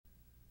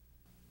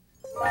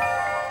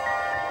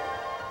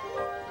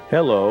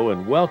Hello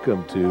and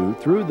welcome to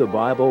Through the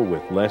Bible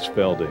with Les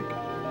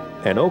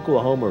Feldick, an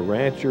Oklahoma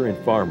rancher and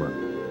farmer.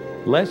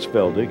 Les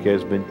Feldick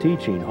has been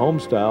teaching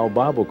homestyle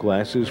Bible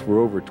classes for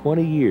over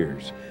 20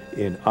 years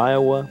in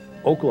Iowa,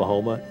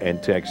 Oklahoma,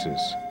 and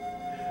Texas.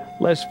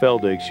 Les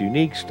Feldick's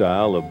unique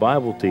style of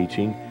Bible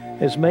teaching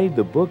has made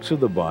the books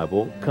of the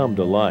Bible come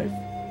to life.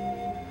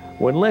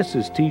 When Les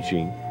is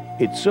teaching,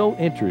 it's so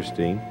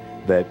interesting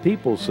that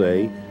people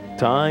say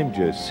time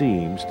just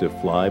seems to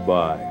fly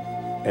by.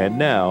 And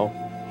now,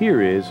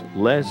 here is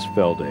Les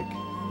Feldick.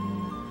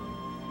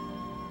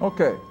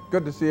 Okay,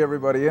 good to see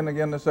everybody in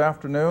again this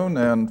afternoon.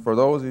 And for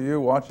those of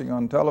you watching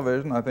on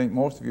television, I think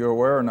most of you are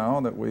aware now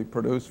that we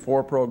produce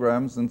 4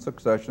 programs in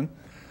succession.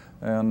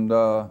 And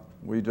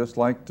we just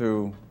like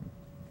to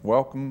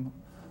welcome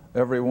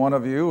every one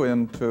of you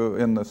in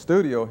the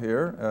studio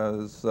here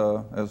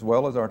as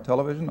well as our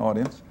television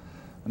audience.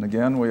 And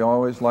again, we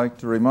always like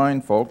to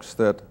remind folks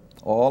that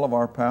all of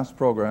our past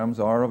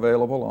programs are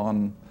available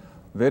on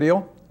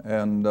video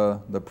and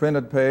the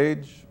printed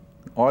page,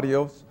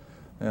 audios.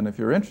 And if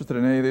you're interested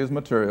in any of these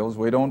materials,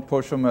 we don't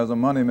push them as a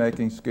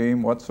money-making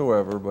scheme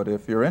whatsoever, but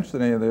if you're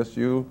interested in any of this,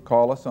 you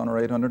call us on our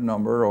 800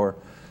 number or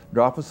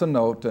drop us a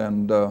note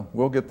and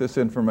we'll get this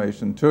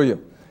information to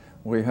you.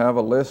 We have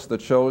a list that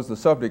shows the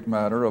subject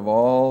matter of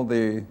all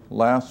the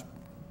last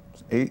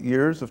 8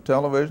 years of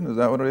television. Is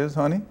that what it is,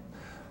 honey?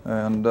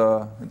 And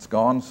it's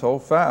gone so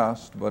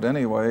fast, but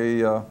anyway,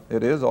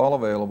 it is all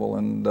available,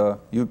 and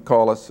you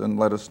call us and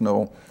let us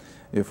know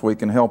if we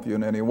can help you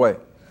in any way.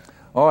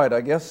 All right,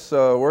 I guess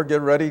we're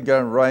getting ready to get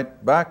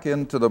right back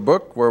into the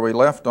book where we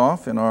left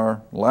off in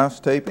our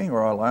last taping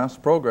or our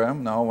last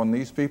program. Now, when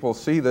these people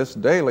see this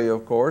daily,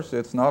 of course,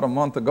 it's not a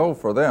month ago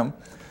for them,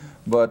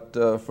 but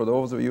for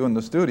those of you in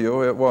the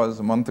studio, it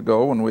was a month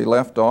ago when we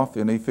left off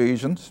in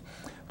Ephesians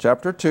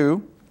chapter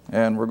 2,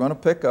 and we're going to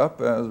pick up,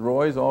 as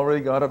Roy's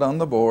already got it on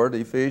the board,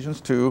 Ephesians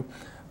 2,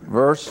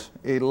 verse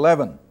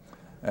 11.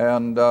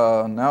 And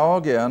now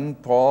again,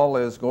 Paul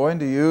is going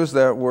to use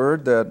that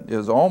word that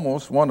is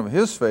almost one of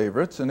his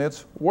favorites, and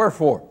it's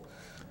wherefore.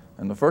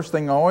 And the first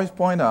thing I always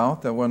point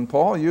out that when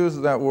Paul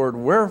uses that word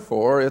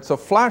wherefore, it's a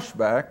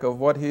flashback of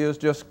what he has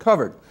just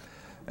covered.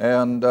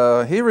 And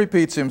he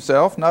repeats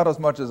himself, not as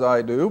much as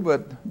I do,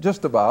 but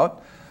just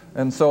about.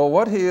 And so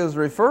what he is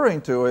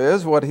referring to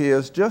is what he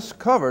has just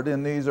covered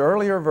in these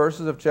earlier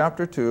verses of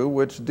chapter 2,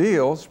 which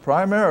deals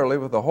primarily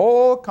with the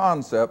whole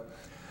concept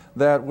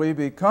that we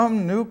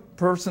become new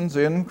persons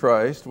in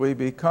Christ. We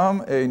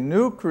become a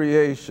new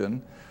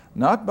creation,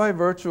 not by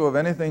virtue of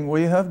anything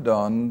we have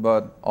done,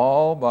 but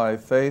all by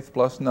faith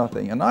plus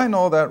nothing. And I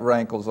know that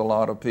rankles a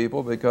lot of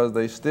people because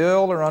they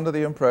still are under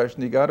the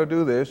impression you got to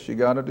do this, you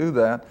got to do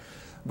that.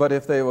 But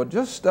if they would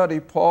just study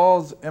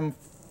Paul's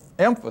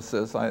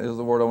emphasis, is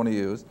the word I want to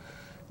use,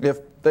 if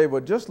they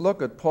would just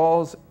look at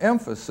Paul's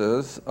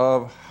emphasis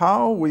of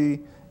how we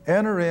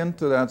enter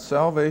into that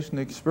salvation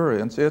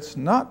experience, it's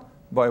not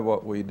by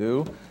what we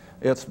do,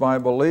 it's by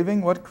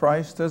believing what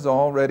Christ has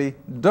already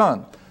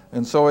done.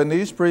 And so in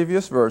these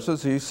previous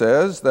verses he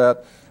says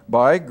that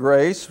by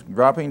grace,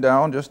 dropping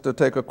down just to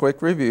take a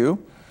quick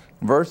review,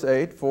 verse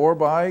 8, for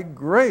by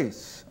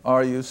grace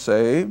are you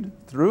saved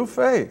through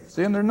faith.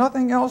 See, and there's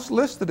nothing else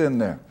listed in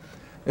there.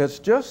 It's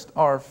just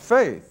our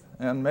faith,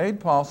 and made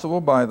possible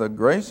by the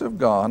grace of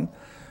God,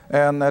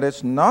 and that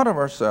it's not of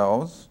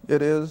ourselves,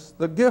 it is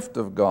the gift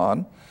of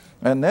God.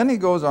 And then he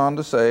goes on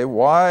to say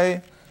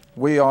why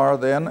we are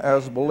then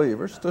as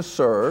believers to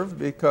serve,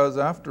 because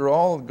after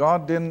all,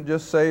 God didn't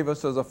just save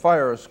us as a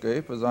fire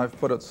escape, as I've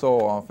put it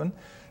so often.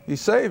 He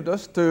saved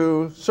us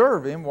to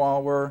serve Him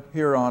while we're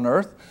here on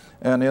earth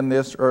and in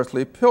this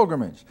earthly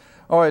pilgrimage.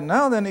 All right,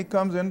 now then he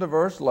comes into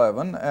verse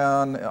 11,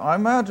 and I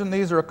imagine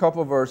these are a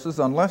couple verses,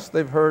 unless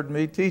they've heard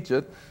me teach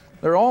it,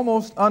 they're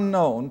almost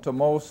unknown to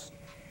most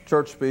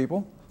church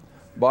people,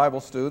 Bible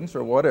students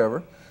or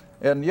whatever,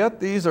 and yet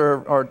these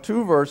are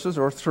 2 verses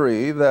or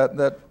 3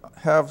 that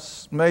have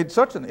made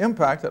such an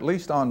impact, at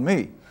least on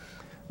me,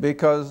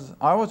 because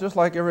I was just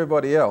like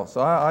everybody else.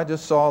 I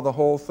just saw the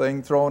whole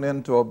thing thrown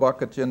into a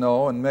bucket, you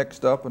know, and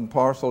mixed up and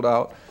parceled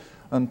out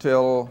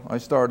until I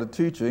started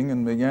teaching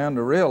and began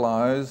to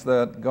realize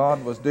that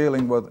God was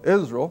dealing with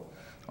Israel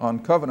on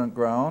covenant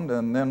ground,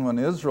 and then when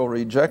Israel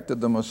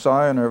rejected the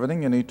Messiah and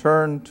everything, and he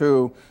turned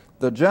to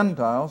the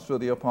Gentiles through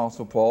the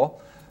Apostle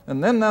Paul,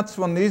 and then that's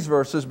when these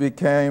verses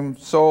became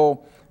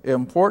so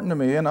important to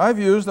me, and I've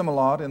used them a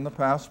lot in the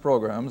past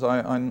programs.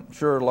 I'm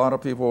sure a lot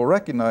of people will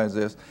recognize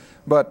this,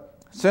 but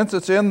since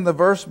it's in the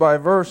verse by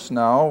verse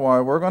now,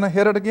 why, we're going to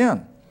hit it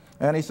again.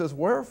 And he says,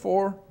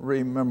 wherefore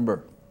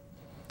remember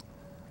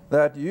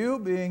that you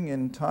being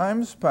in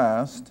times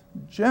past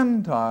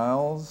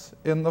Gentiles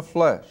in the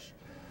flesh.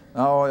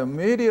 Now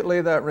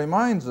immediately that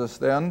reminds us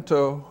then,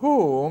 to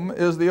whom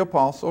is the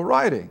apostle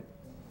writing?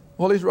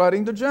 Well, he's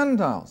writing to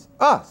Gentiles,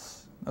 us.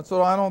 That's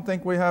what I don't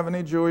think we have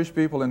any Jewish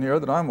people in here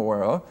that I'm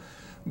aware of.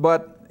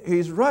 But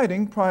he's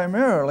writing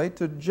primarily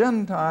to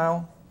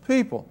Gentile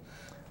people.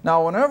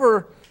 Now,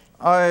 whenever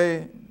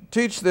I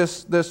teach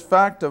this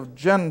fact of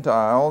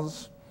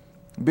Gentiles,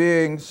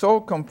 being so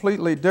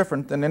completely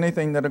different than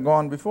anything that had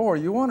gone before,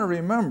 you want to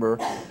remember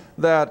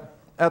that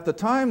at the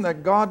time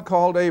that God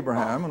called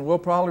Abraham, and we'll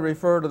probably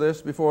refer to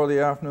this before the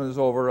afternoon is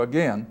over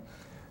again,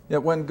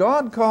 that when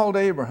God called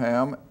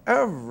Abraham,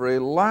 every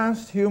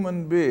last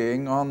human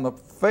being on the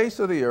face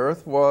of the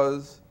earth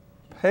was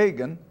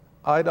pagan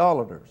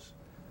idolaters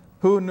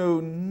who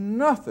knew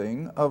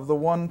nothing of the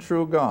one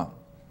true God.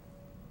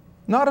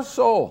 Not a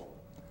soul.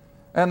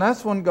 And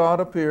that's when God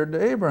appeared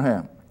to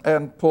Abraham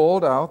and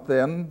pulled out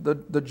then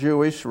the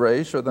Jewish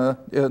race, or the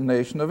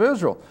nation of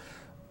Israel.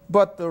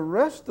 But the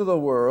rest of the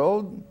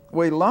world,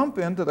 we lump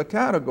into the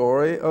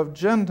category of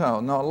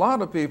Gentile. Now, a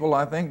lot of people,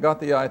 I think, got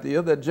the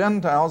idea that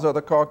Gentiles are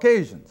the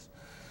Caucasians,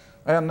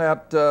 and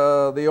that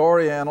the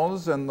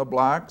Orientals and the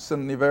blacks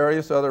and the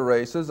various other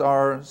races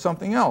are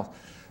something else.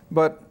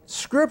 But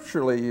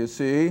scripturally, you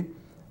see,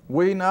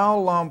 we now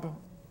lump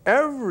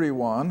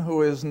everyone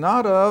who is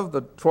not of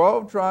the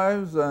 12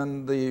 tribes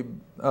and the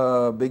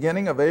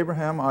beginning of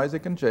Abraham,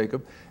 Isaac, and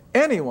Jacob.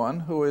 Anyone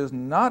who is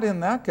not in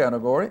that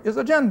category is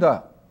a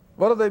Gentile,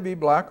 whether they be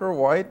black or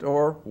white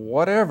or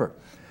whatever.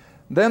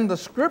 Then the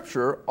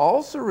scripture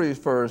also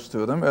refers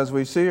to them, as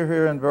we see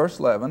here in verse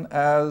 11,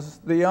 as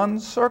the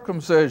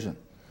uncircumcision.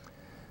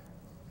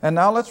 And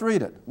now let's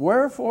read it.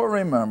 Wherefore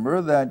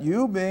remember that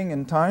you, being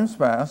in times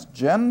past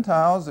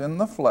Gentiles in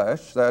the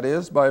flesh, that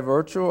is, by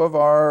virtue of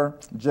our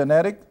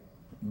genetic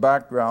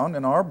background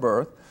and our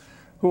birth,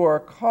 who are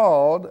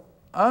called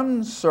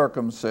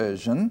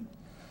uncircumcision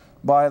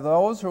by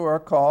those who are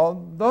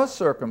called the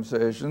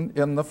circumcision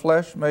in the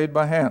flesh made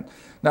by hand.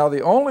 Now,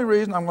 the only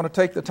reason I'm going to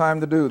take the time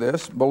to do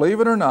this,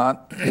 believe it or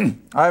not,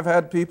 I've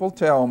had people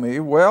tell me,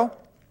 well,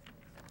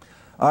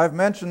 I've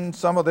mentioned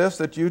some of this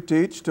that you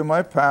teach to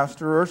my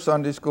pastor or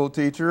Sunday school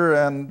teacher,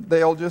 and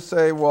they'll just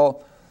say,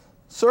 well,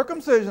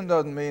 circumcision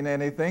doesn't mean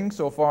anything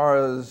so far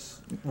as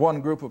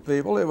one group of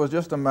people. It was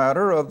just a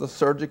matter of the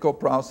surgical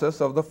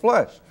process of the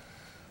flesh.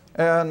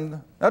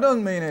 And that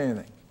doesn't mean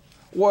anything.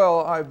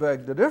 Well, I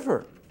beg to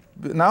differ.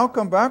 Now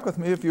come back with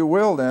me, if you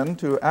will, then,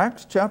 to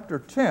Acts chapter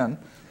 10.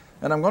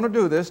 And I'm going to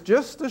do this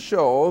just to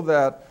show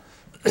that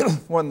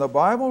when the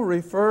Bible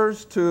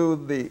refers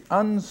to the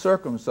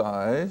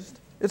uncircumcised,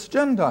 it's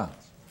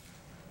Gentiles.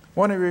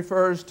 When he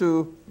refers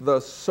to the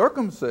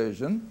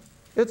circumcision,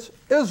 it's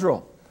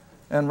Israel.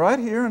 And right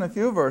here in a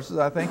few verses,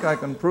 I think I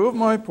can prove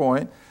my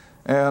point.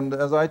 And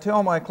as I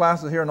tell my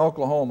classes here in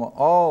Oklahoma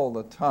all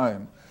the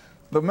time,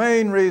 the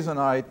main reason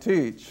I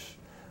teach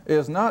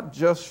is not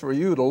just for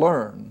you to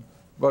learn,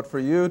 but for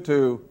you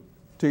to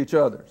teach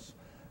others.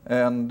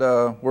 And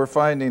we're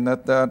finding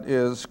that that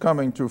is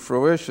coming to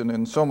fruition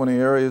in so many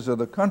areas of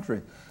the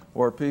country,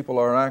 where people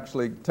are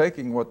actually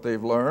taking what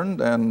they've learned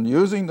and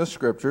using the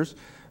scriptures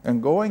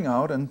and going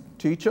out and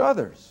teach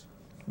others,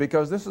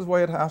 because this is the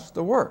way it has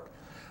to work.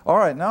 All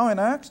right, now in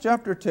Acts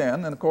chapter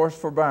 10, and of course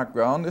for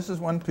background, this is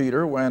when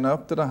Peter went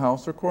up to the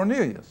house of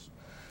Cornelius.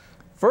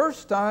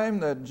 First time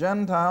that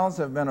Gentiles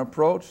have been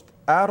approached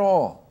at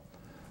all.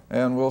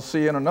 And we'll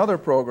see in another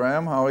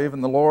program how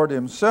even the Lord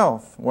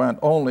himself went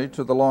only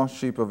to the lost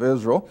sheep of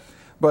Israel.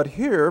 But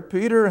here,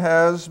 Peter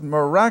has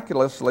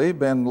miraculously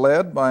been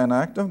led by an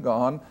act of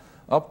God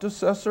up to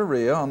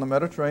Caesarea on the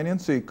Mediterranean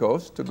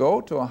seacoast to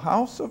go to a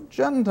house of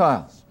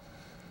Gentiles.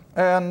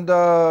 And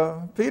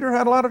Peter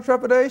had a lot of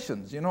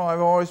trepidations. You know,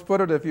 I've always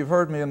put it, if you've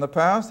heard me in the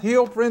past,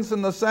 heel prints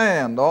in the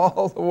sand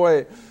all the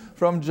way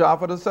from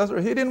Joppa to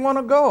Caesarea. He didn't want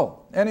to go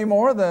any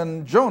more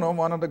than Jonah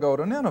wanted to go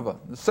to Nineveh.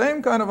 The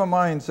same kind of a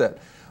mindset.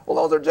 Well,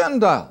 those are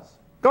Gentiles.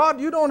 God,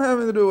 you don't have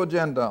anything to do with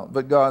Gentiles.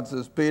 But God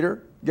says,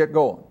 Peter, get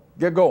going.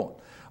 Get going.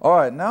 All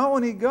right, now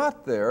when he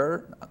got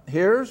there,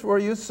 here's where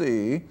you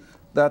see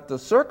that the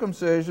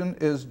circumcision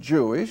is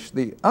Jewish,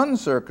 the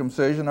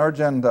uncircumcision are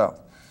Gentiles.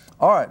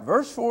 All right,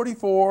 verse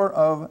 44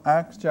 of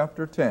Acts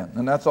chapter 10.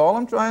 And that's all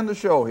I'm trying to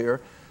show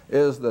here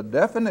is the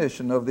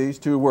definition of these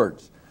two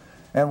words.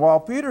 And while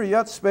Peter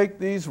yet spake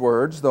these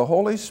words, the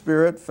Holy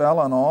Spirit fell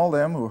on all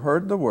them who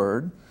heard the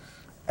word,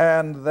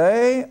 and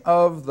they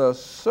of the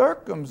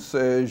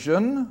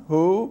circumcision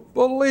who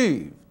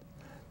believed.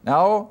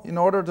 Now, in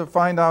order to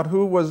find out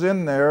who was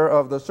in there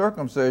of the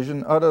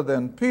circumcision other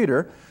than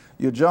Peter,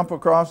 you jump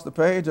across the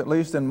page, at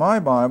least in my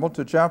Bible,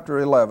 to chapter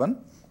 11,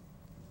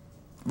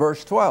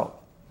 verse 12,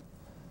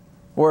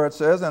 where it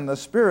says, And the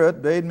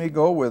Spirit bade me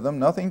go with them,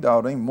 nothing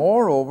doubting.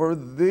 Moreover,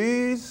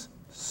 these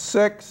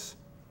 6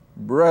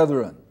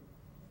 brethren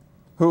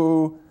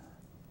who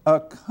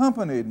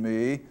accompanied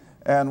me,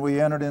 and we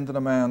entered into the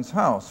man's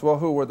house. Well,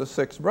 who were the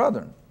 6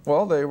 brethren?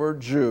 Well, they were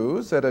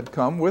Jews that had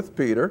come with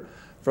Peter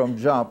from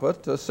Joppa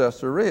to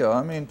Caesarea.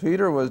 I mean,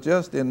 Peter was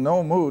just in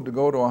no mood to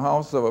go to a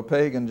house of a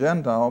pagan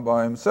Gentile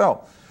by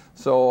himself.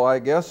 So I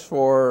guess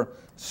for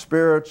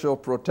spiritual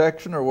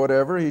protection or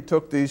whatever, he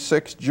took these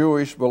 6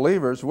 Jewish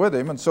believers with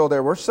him, and so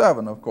there were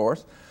 7, of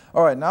course.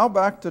 All right, now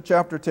back to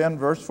chapter 10,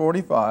 verse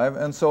 45.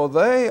 And so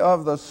they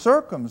of the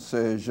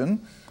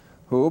circumcision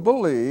who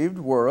believed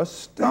were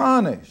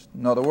astonished.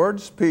 In other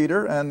words,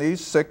 Peter and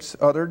these 6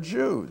 other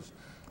Jews.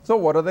 So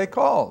what are they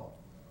called?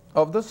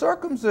 Of the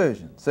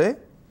circumcision, see?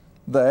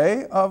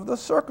 They of the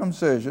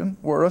circumcision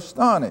were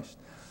astonished,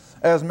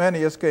 as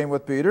many as came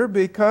with Peter,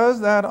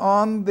 because that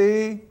on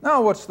the,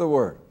 now what's the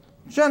word?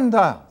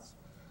 Gentiles.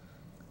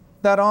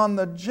 That on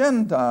the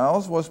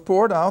Gentiles was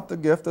poured out the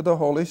gift of the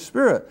Holy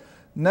Spirit.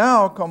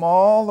 Now come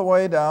all the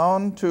way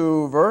down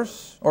to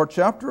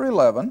chapter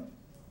 11,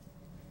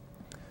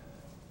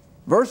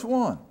 verse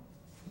 1.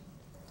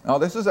 Now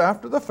this is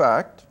after the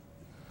fact.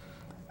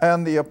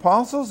 And the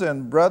apostles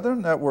and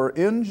brethren that were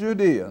in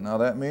Judea, now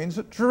that means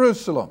at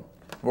Jerusalem,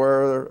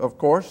 where, of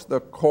course, the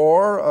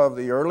core of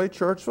the early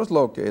church was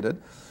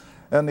located.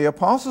 And the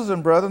apostles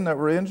and brethren that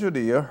were in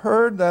Judea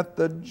heard that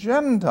the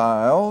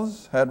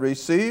Gentiles had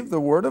received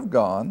the word of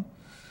God.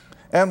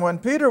 And when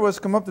Peter was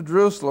come up to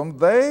Jerusalem,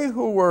 they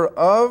who were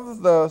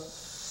of the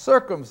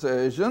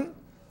circumcision,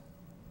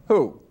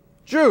 who?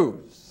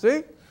 Jews,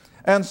 see?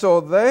 And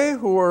so they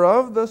who were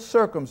of the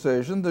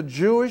circumcision, the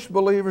Jewish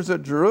believers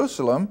at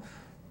Jerusalem,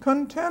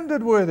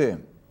 contended with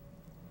him.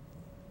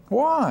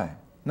 Why?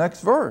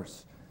 Next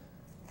verse.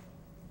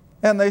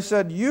 And they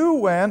said, you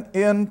went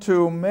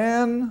into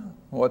men,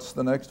 what's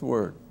the next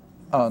word?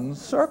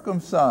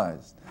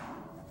 Uncircumcised.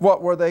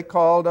 What were they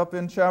called up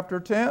in chapter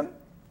 10?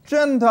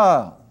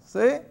 Gentiles.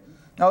 See?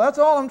 Now that's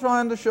all I'm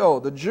trying to show.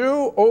 The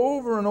Jew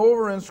over and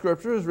over in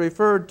Scripture is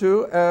referred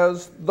to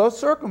as the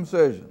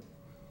circumcision.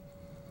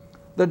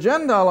 The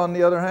Gentile, on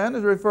the other hand,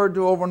 is referred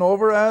to over and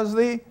over as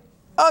the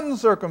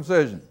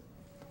uncircumcision.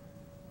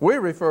 We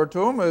refer to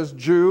them as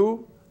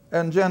Jew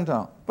and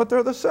Gentile, but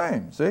they're the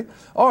same, see?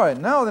 All right,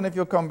 now then if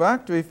you'll come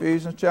back to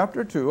Ephesians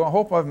chapter 2, I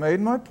hope I've made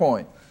my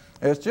point.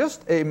 It's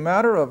just a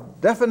matter of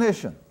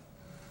definition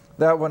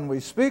that when we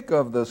speak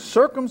of the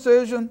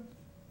circumcision,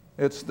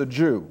 it's the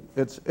Jew,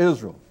 it's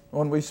Israel.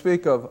 When we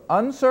speak of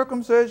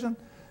uncircumcision,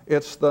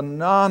 it's the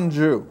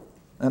non-Jew,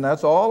 and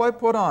that's all I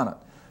put on it.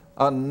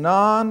 A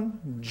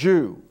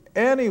non-Jew.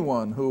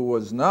 Anyone who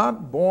was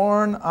not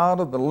born out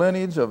of the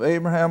lineage of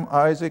Abraham,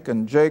 Isaac,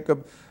 and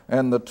Jacob,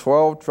 and the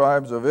 12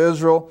 tribes of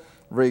Israel,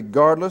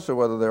 regardless of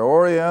whether they're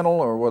Oriental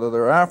or whether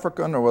they're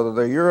African or whether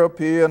they're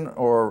European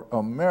or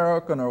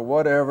American or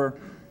whatever,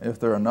 if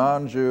they're a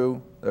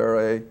non-Jew,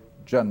 they're a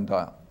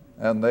Gentile.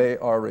 And they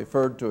are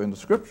referred to in the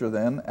Scripture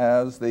then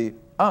as the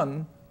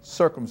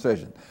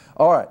uncircumcision.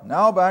 All right,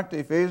 now back to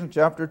Ephesians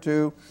chapter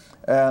 2,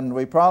 and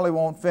we probably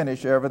won't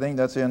finish everything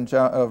that's in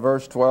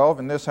verse 12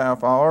 in this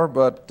half hour,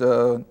 but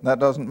that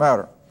doesn't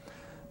matter.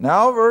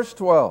 Now verse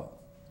 12.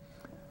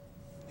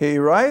 He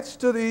writes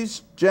to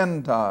these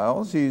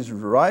Gentiles, he's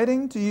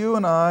writing to you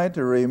and I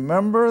to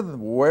remember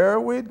where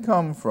we'd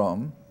come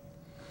from,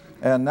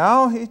 and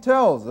now he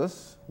tells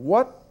us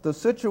what the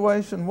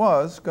situation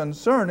was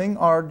concerning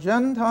our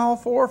Gentile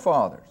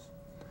forefathers.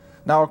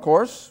 Now, of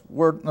course,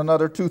 we're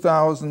another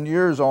 2,000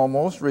 years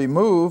almost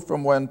removed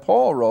from when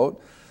Paul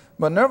wrote,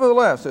 but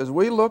nevertheless, as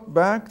we look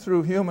back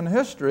through human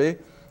history,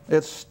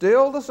 it's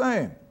still the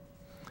same.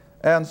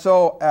 And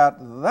so at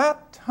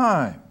that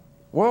time,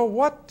 well,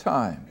 what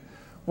time?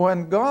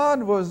 When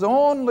God was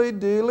only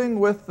dealing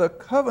with the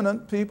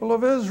covenant people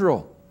of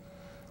Israel.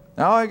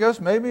 Now I guess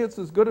maybe it's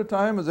as good a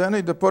time as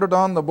any to put it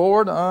on the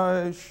board.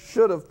 I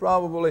should have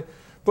probably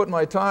put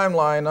my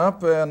timeline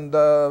up and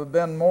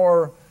been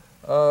more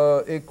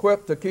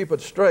equipped to keep it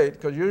straight,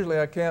 because usually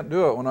I can't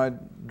do it when I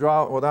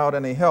draw it without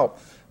any help.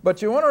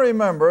 But you want to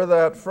remember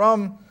that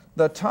from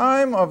the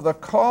time of the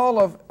call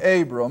of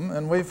Abram,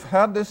 and we've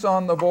had this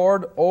on the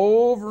board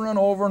over and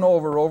over and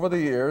over the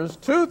years,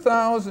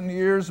 2,000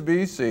 years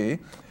BC,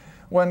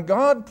 when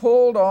God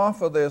pulled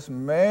off of this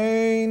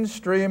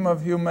mainstream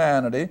of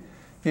humanity,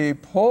 He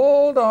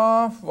pulled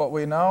off what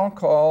we now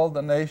call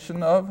the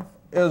nation of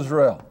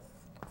Israel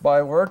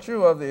by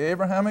virtue of the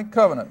Abrahamic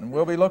covenant. And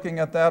we'll be looking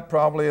at that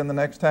probably in the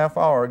next half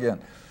hour again.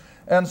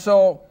 And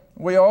so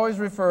we always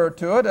refer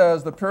to it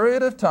as the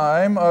period of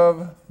time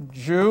of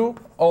Jew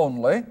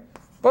only,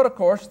 but of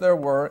course there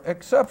were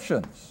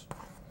exceptions.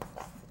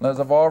 As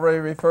I've already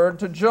referred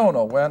to,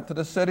 Jonah went to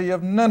the city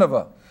of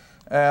Nineveh,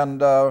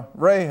 and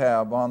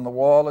Rahab on the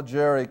wall of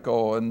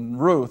Jericho, and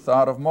Ruth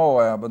out of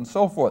Moab, and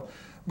so forth.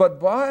 But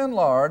by and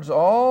large,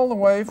 all the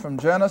way from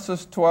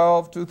Genesis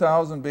 12,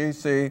 2000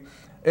 BC,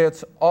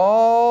 it's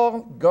all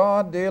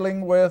God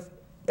dealing with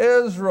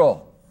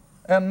Israel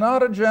and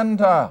not a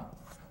Gentile,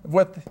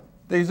 with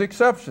these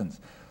exceptions.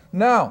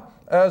 Now,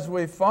 as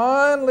we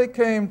finally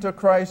came to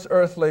Christ's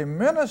earthly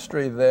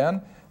ministry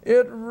then,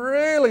 it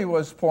really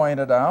was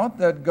pointed out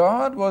that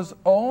God was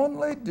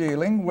only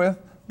dealing with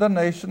the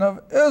nation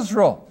of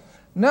Israel.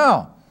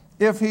 Now,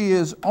 if He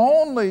is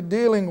only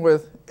dealing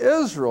with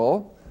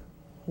Israel,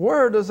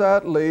 where does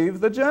that leave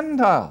the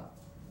Gentile?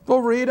 Well,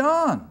 read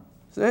on.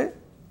 See?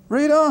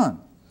 Read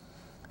on.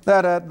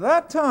 That at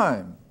that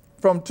time,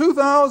 from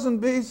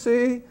 2000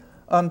 BC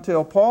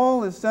until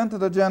Paul is sent to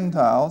the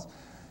Gentiles,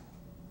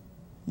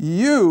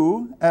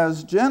 you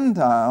as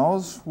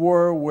Gentiles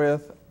were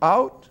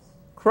without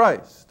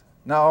Christ.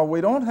 Now, we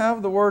don't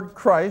have the word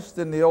Christ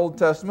in the Old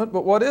Testament,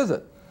 but what is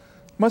it?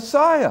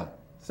 Messiah.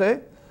 See?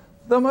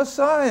 The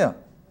Messiah.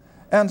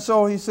 And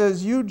so he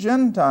says, you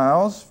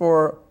Gentiles,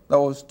 for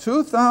those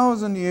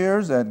 2,000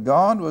 years that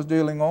God was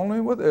dealing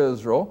only with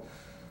Israel,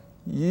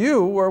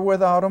 you were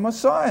without a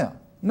Messiah.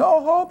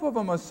 No hope of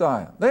a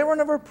Messiah. They were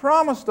never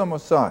promised a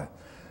Messiah.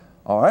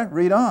 All right,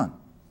 read on.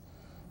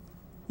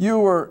 You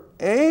were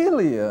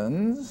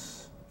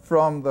aliens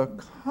from the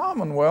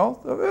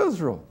commonwealth of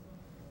Israel.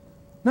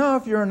 Now,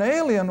 if you're an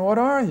alien, what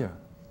are you?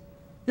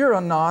 You're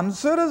a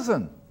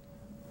non-citizen.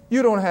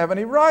 You don't have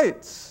any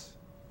rights.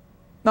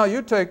 Now,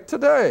 you take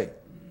today.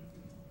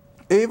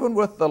 Even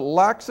with the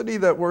laxity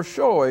that we're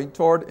showing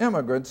toward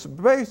immigrants,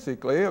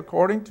 basically,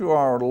 according to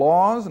our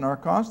laws and our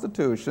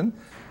Constitution,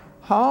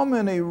 how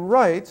many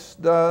rights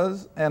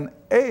does an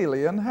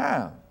alien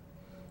have?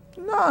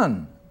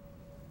 None.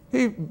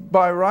 He,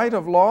 by right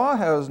of law,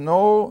 has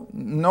no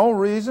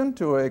reason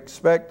to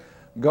expect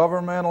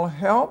governmental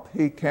help.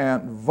 He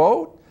can't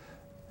vote.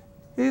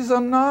 He's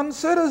a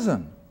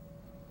non-citizen.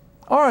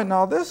 All right,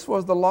 now this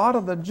was the lot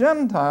of the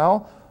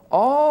Gentile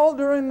all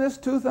during this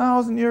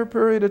 2,000-year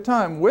period of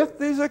time, with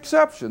these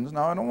exceptions.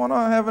 Now, I don't want to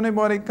have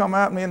anybody come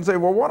at me and say,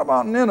 well, what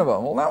about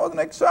Nineveh? Well, that was an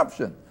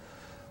exception.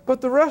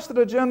 But the rest of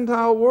the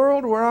Gentile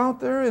world were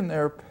out there in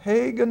their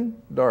pagan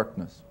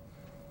darkness,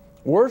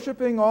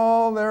 worshiping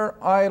all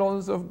their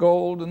idols of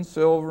gold and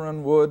silver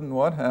and wood and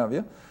what have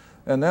you.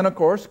 And then, of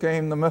course,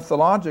 came the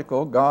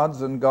mythological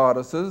gods and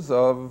goddesses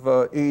of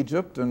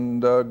Egypt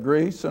and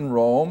Greece and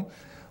Rome.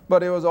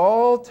 But it was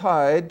all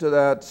tied to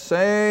that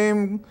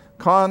same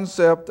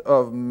concept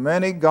of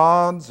many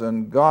gods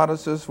and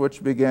goddesses,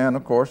 which began,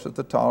 of course, at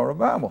the Tower of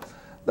Babel.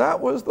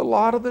 That was the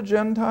lot of the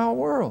Gentile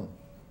world.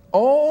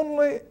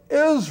 Only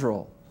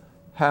Israel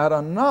had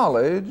a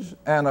knowledge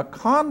and a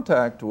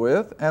contact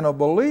with and a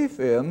belief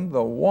in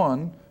the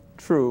one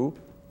true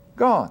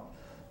God.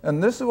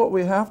 And this is what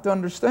we have to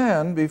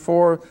understand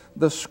before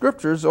the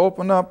Scriptures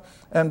open up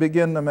and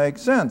begin to make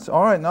sense.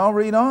 All right, now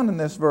read on in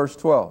this verse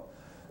 12.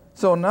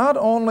 So not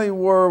only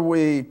were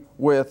we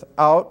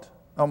without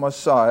a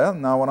Messiah,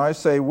 now when I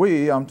say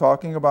we, I'm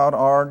talking about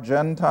our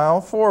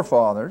Gentile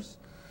forefathers.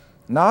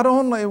 Not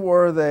only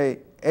were they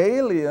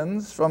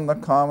aliens from the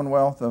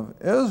commonwealth of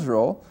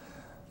Israel,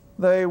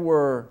 they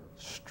were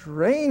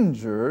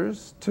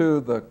strangers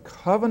to the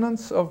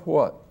covenants of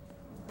what?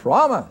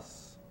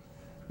 Promise.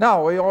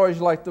 Now, we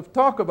always like to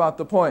talk about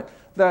the point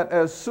that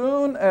as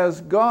soon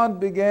as God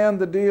began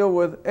to deal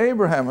with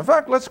Abraham, in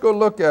fact, let's go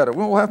look at it.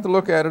 We'll have to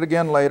look at it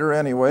again later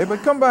anyway,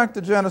 but come back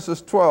to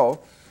Genesis 12,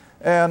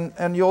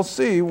 and you'll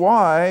see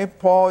why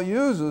Paul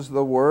uses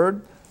the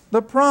word,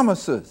 the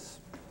promises.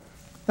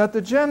 That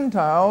the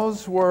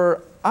Gentiles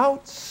were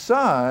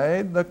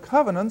outside the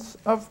covenants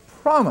of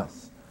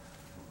promise.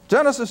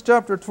 Genesis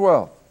chapter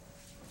 12,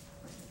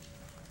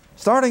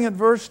 starting at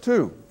verse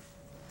 2.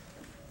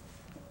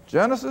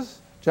 Genesis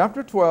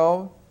chapter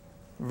 12,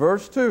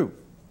 verse 2.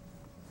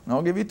 And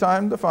I'll give you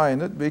time to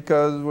find it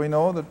because we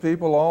know that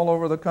people all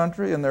over the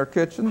country in their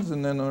kitchens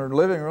and in their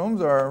living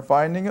rooms are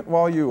finding it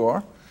while you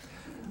are.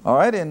 All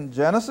right, in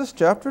Genesis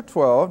chapter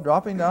 12,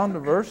 dropping down to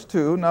verse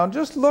 2, now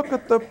just look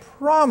at the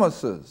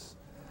promises.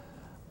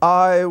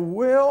 I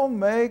will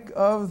make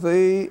of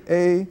thee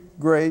a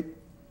great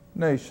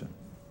nation.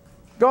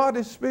 God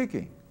is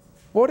speaking.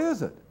 What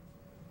is it?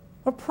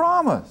 A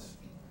promise.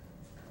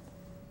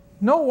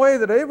 No way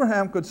that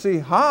Abraham could see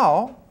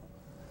how,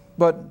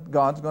 but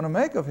God's going to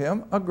make of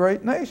him a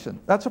great nation.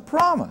 That's a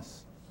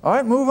promise. All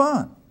right, move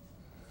on.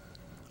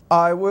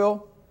 I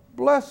will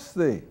bless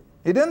thee.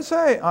 He didn't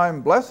say,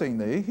 I'm blessing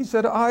thee. He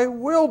said, I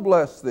will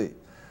bless thee.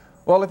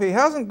 Well, if he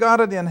hasn't got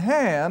it in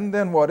hand,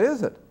 then what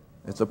is it?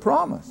 It's a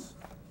promise.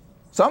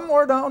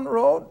 Somewhere down the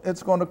road,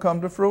 it's going to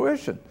come to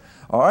fruition.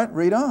 All right,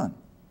 read on.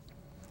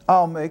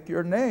 I'll make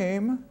your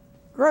name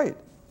great.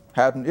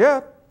 Hadn't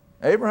yet.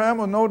 Abraham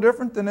was no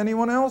different than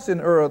anyone else in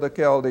Ur of the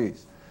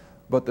Chaldees.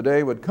 But the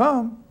day would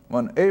come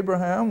when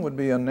Abraham would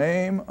be a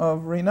name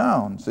of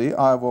renown. See,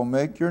 I will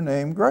make your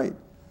name great.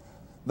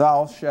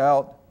 Thou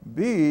shalt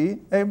be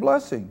a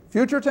blessing.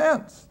 Future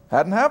tense.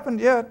 Hadn't happened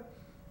yet.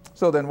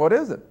 So then what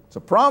is it? It's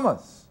a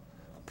promise.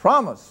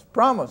 Promise,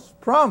 promise,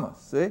 promise.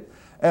 See?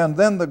 And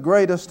then the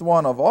greatest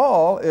one of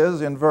all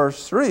is in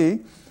verse 3,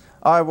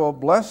 I will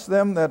bless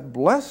them that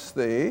bless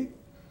thee,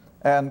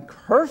 and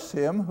curse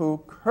him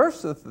who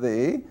curseth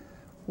thee.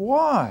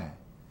 Why?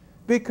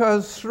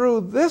 Because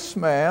through this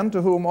man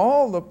to whom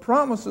all the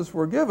promises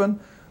were given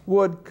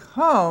would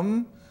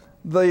come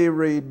the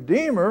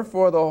Redeemer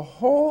for the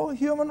whole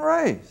human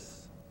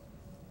race.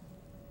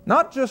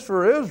 Not just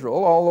for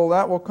Israel, although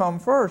that will come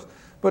first,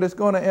 but it's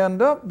going to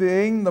end up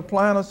being the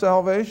plan of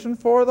salvation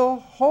for the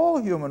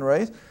whole human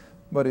race.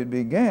 But it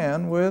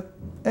began with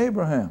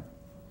Abraham.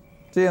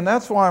 See, and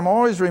that's why I'm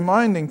always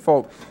reminding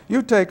folk,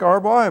 you take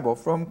our Bible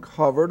from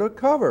cover to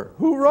cover.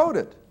 Who wrote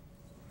it?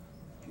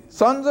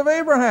 Sons of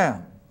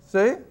Abraham.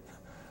 See?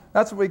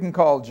 That's what we can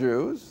call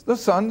Jews. The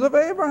sons of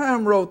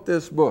Abraham wrote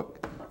this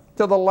book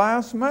to the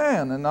last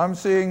man. And I'm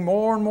seeing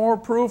more and more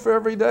proof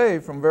every day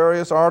from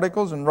various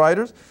articles and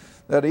writers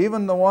that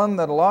even the one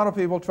that a lot of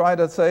people try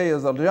to say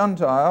is a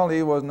Gentile,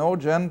 he was no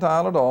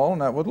Gentile at all,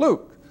 and that was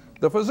Luke,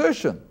 the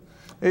physician.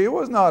 He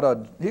was not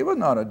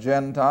a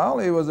Gentile.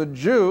 He was a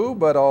Jew,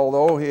 but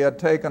although he had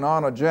taken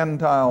on a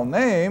Gentile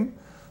name,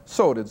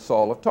 so did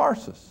Saul of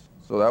Tarsus.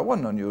 So that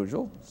wasn't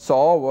unusual.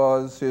 Saul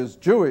was his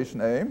Jewish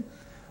name,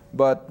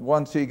 but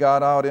once he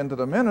got out into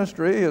the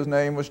ministry, his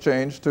name was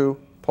changed to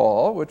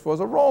Paul, which was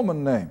a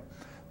Roman name.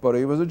 But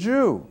he was a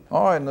Jew.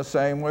 All right, in the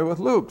same way with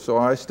Luke. So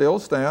I still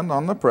stand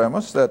on the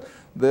premise that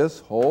this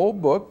whole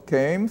book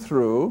came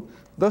through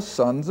the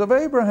sons of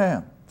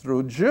Abraham,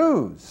 through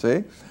Jews,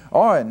 see?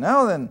 All right,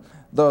 now then,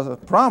 the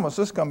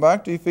promises come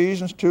back to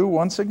Ephesians 2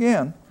 once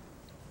again.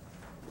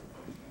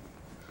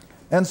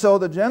 And so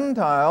the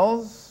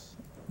Gentiles,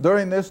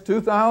 during this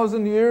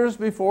 2,000 years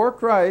before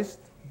Christ,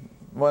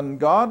 when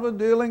God was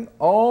dealing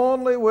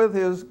only with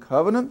His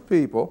covenant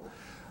people,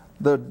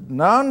 the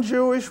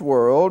non-Jewish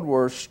world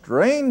were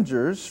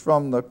strangers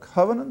from the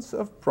covenants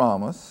of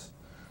promise.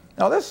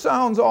 Now this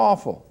sounds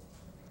awful.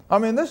 I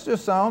mean, this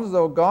just sounds as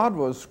though God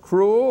was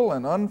cruel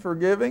and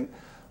unforgiving.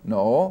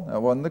 No,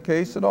 that wasn't the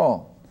case at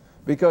all.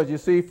 Because you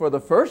see, for the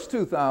first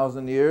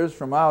 2,000 years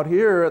from out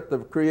here at the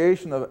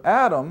creation of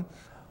Adam,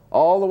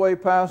 all the way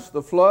past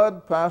the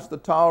flood, past the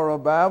Tower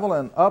of Babel,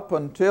 and up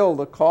until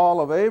the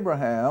call of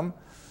Abraham,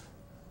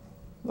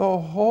 the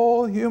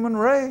whole human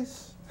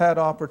race had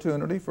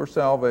opportunity for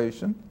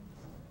salvation.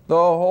 The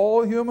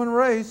whole human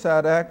race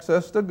had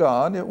access to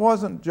God. It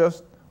wasn't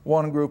just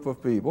one group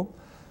of people.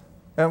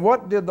 And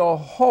what did the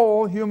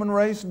whole human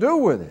race do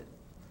with it?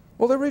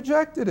 Well, they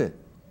rejected it.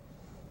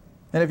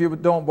 And if you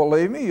don't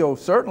believe me, you'll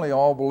certainly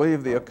all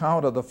believe the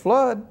account of the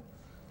flood.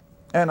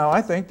 And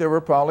I think there were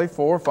probably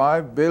 4 or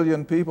 5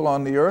 billion people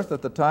on the earth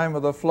at the time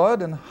of the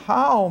flood. And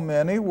how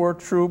many were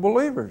true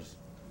believers?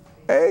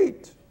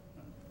 8.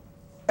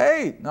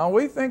 8. Now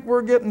we think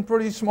we're getting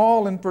pretty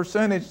small in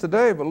percentage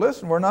today, but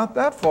listen, we're not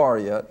that far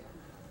yet.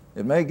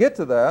 It may get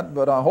to that,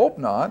 but I hope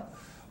not.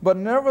 But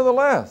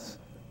nevertheless,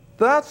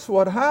 that's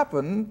what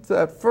happened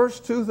that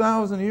first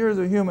 2,000 years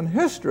of human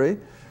history,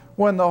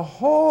 when the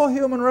whole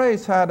human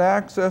race had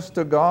access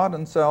to God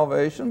and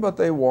salvation, but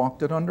they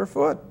walked it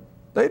underfoot.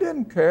 They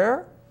didn't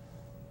care.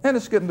 And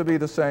it's getting to be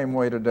the same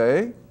way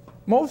today.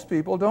 Most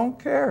people don't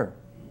care.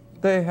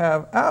 They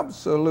have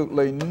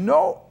absolutely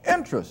no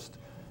interest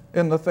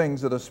in the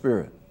things of the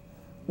Spirit.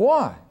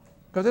 Why?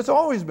 Because it's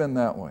always been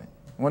that way.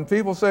 When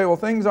people say, well,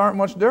 things aren't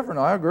much different,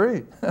 I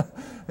agree.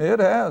 It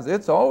has.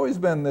 It's always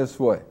been this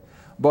way.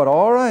 But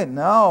all right,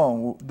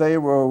 now they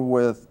were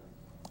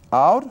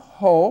without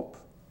hope,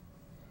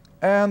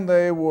 and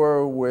they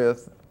were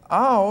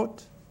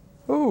without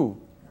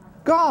who?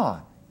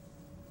 God.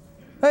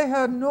 They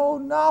had no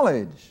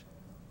knowledge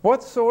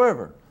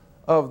whatsoever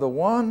of the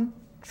one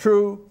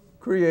true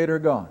Creator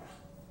God.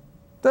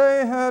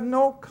 They had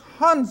no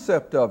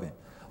concept of Him.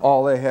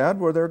 All they had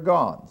were their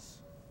gods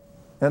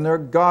and their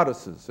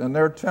goddesses and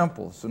their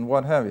temples and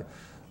what have you.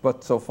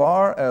 But so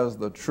far as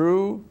the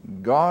true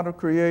God of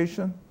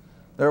creation,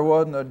 there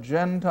wasn't a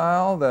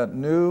Gentile that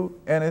knew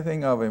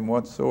anything of Him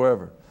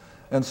whatsoever.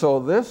 And so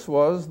this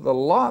was the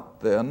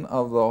lot then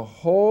of the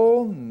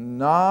whole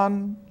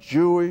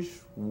non-Jewish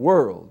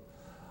world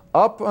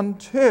up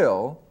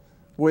until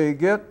we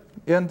get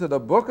into the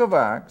book of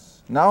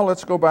Acts. Now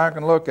let's go back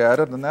and look at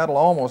it, and that'll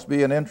almost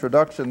be an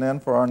introduction then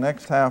for our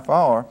next half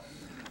hour.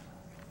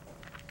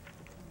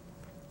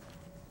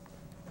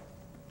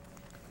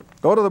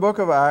 Go to the book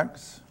of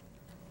Acts,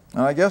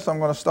 and I guess I'm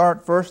going to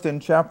start first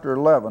in chapter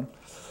 11.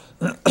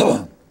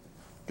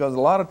 Because a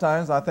lot of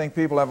times I think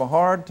people have a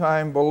hard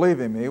time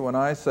believing me when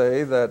I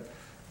say that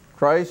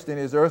Christ in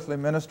His earthly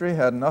ministry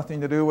had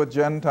nothing to do with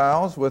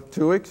Gentiles, with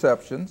 2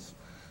 exceptions.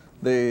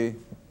 The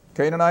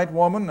Canaanite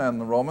woman and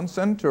the Roman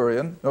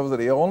centurion, those are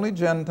the only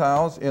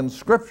Gentiles in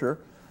Scripture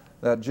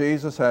that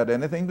Jesus had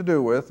anything to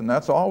do with, and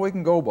that's all we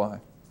can go by.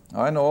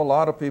 I know a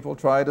lot of people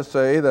try to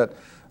say that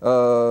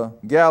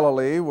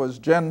Galilee was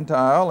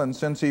Gentile, and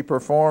since He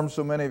performed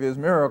so many of His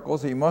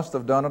miracles, He must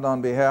have done it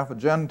on behalf of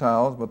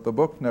Gentiles, but the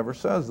book never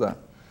says that.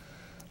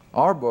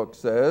 Our book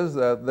says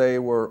that they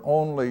were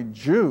only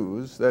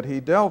Jews that He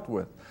dealt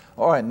with.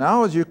 All right,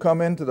 now as you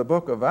come into the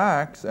book of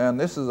Acts, and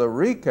this is a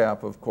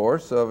recap, of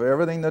course, of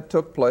everything that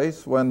took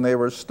place when they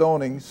were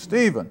stoning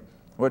Stephen,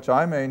 which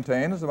I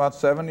maintain is about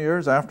 7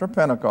 years after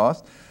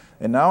Pentecost.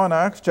 And now in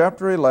Acts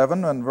chapter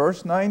 11 and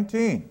verse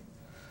 19.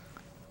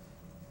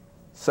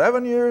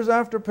 7 years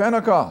after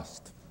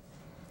Pentecost,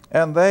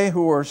 and they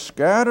who were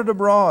scattered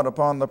abroad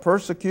upon the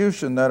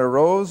persecution that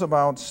arose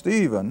about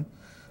Stephen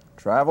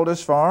traveled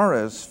as far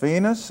as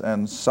Phoenix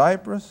and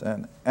Cyprus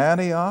and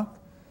Antioch,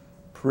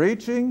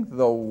 preaching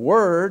the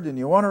Word. And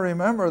you want to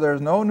remember,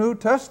 there's no New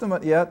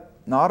Testament yet,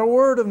 not a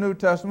word of New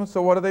Testament,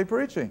 so what are they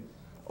preaching?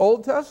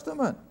 Old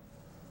Testament.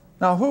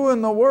 Now, who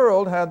in the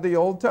world had the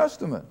Old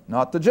Testament?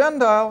 Not the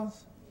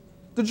Gentiles,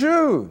 the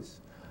Jews.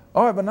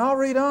 All right, but now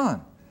read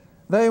on.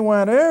 They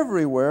went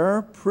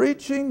everywhere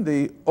preaching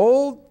the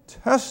Old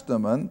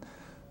Testament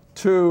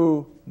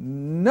to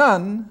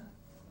none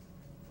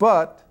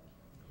but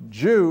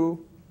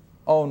Jew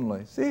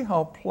only. See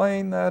how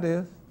plain that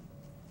is?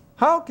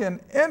 How can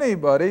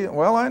anybody,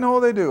 well, I know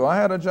they do. I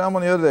had a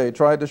gentleman the other day,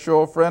 tried to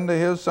show a friend of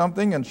his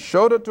something and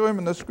showed it to him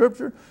in the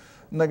scripture,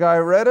 and the guy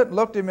read it,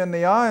 looked him in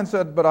the eye and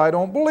said, but I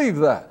don't believe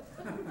that.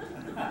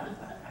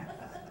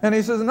 And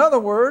he says, in other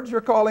words,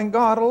 you're calling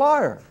God a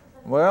liar.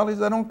 Well, he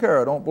said, I don't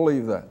care, I don't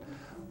believe that.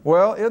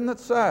 Well, isn't it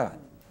sad?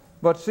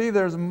 But see,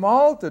 there's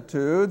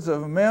multitudes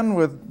of men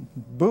with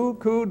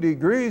buku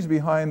degrees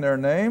behind their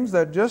names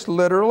that just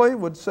literally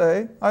would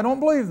say, I don't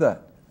believe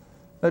that.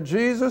 That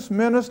Jesus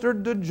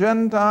ministered to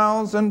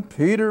Gentiles and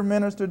Peter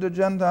ministered to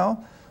Gentiles.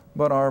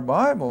 But our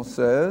Bible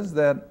says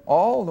that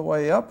all the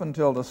way up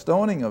until the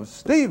stoning of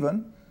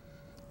Stephen,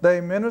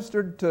 they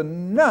ministered to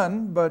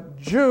none but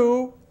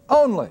Jew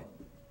only.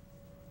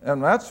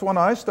 And that's when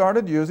I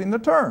started using the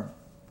term.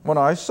 When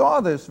I saw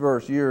this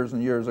verse years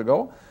and years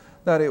ago,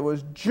 that it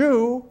was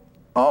Jew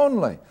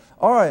only.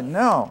 All right,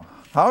 now,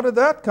 how did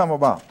that come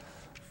about?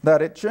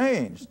 That it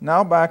changed.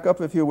 Now back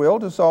up, if you will,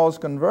 to Saul's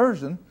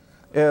conversion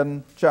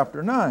in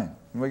chapter 9.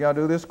 We got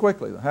to do this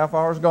quickly. The half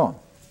hour's gone.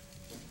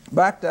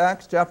 Back to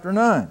Acts chapter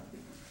 9.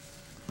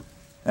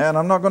 And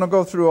I'm not going to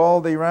go through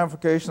all the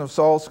ramifications of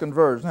Saul's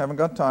conversion. I haven't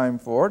got time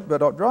for it.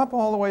 But I'll drop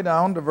all the way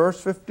down to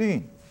verse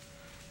 15,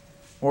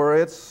 where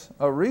it's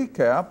a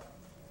recap,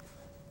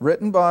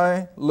 written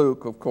by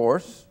Luke, of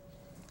course,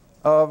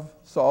 of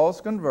Saul's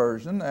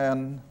conversion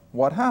and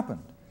what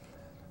happened.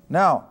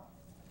 Now,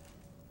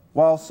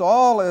 while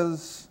Saul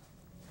is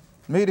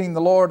meeting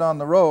the Lord on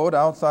the road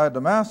outside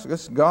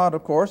Damascus, God,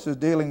 of course, is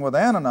dealing with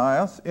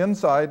Ananias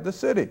inside the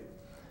city.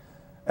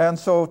 And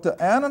so to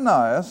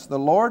Ananias, the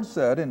Lord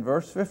said in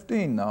verse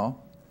 15 now,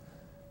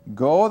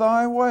 go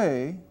thy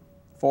way,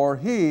 for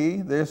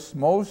he, this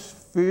most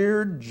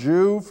feared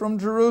Jew from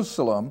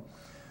Jerusalem,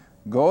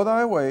 go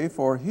thy way,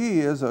 for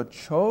he is a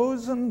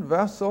chosen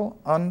vessel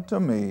unto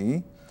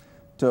me,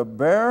 to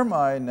bear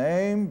my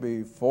name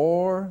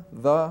before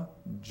the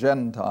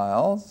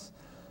Gentiles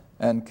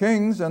and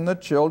kings and the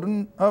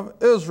children of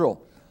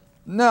Israel.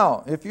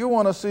 Now, if you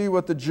want to see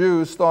what the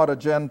Jews thought of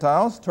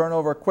Gentiles, turn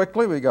over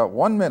quickly. We got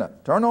 1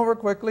 minute. Turn over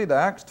quickly to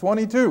Acts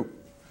 22.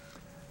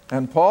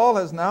 And Paul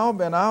has now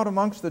been out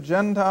amongst the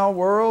Gentile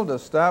world,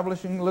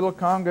 establishing little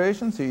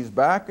congregations. He's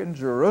back in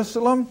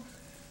Jerusalem,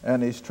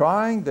 and he's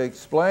trying to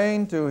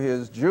explain to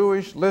his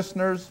Jewish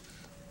listeners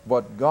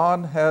what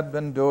God had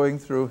been doing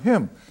through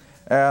him.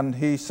 And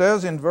he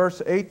says in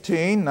verse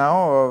 18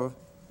 now of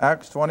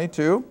Acts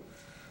 22,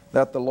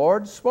 that the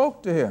Lord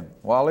spoke to him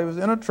while he was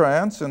in a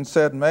trance and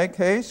said, make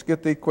haste,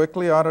 get thee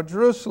quickly out of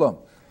Jerusalem.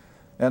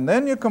 And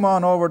then you come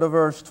on over to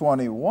verse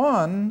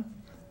 21.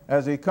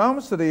 As he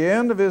comes to the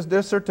end of his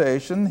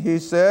dissertation, he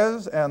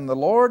says, and the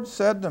Lord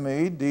said to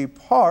me,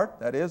 depart,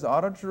 that is,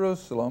 out of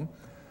Jerusalem,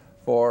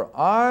 for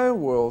I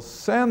will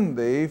send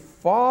thee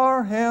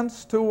far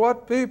hence to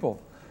what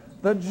people?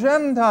 The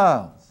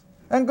Gentiles.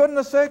 And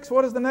goodness sakes,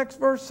 what does the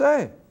next verse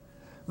say?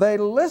 They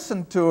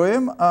listened to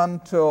him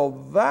until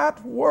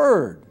that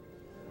word,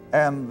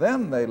 and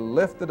then they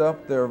lifted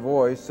up their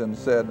voice and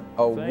said,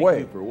 away.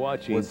 Thank you for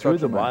watching Through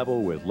the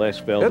Bible with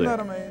Les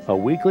Feldick, a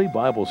weekly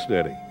Bible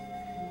study.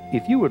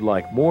 If you would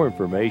like more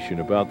information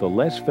about the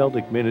Les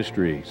Feldick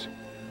Ministries,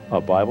 a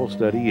Bible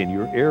study in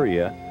your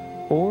area,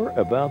 or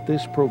about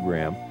this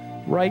program,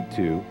 write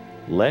to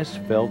Les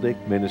Feldick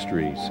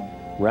Ministries,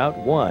 Route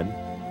 1,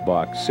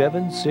 Box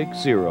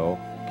 760,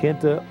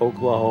 Kinta,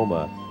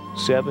 Oklahoma,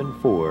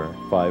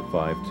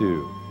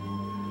 74552.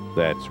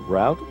 That's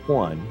Route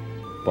 1,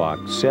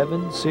 Box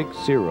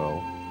 760,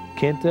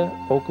 Kinta,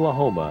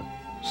 Oklahoma,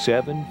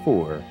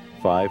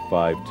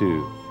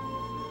 74552.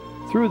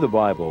 Through the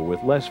Bible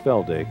with Les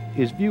Feldick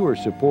is viewer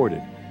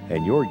supported,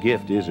 and your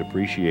gift is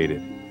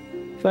appreciated.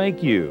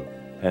 Thank you,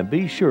 and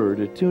be sure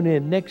to tune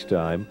in next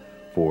time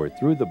for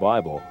Through the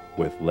Bible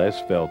with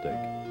Les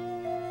Feldick.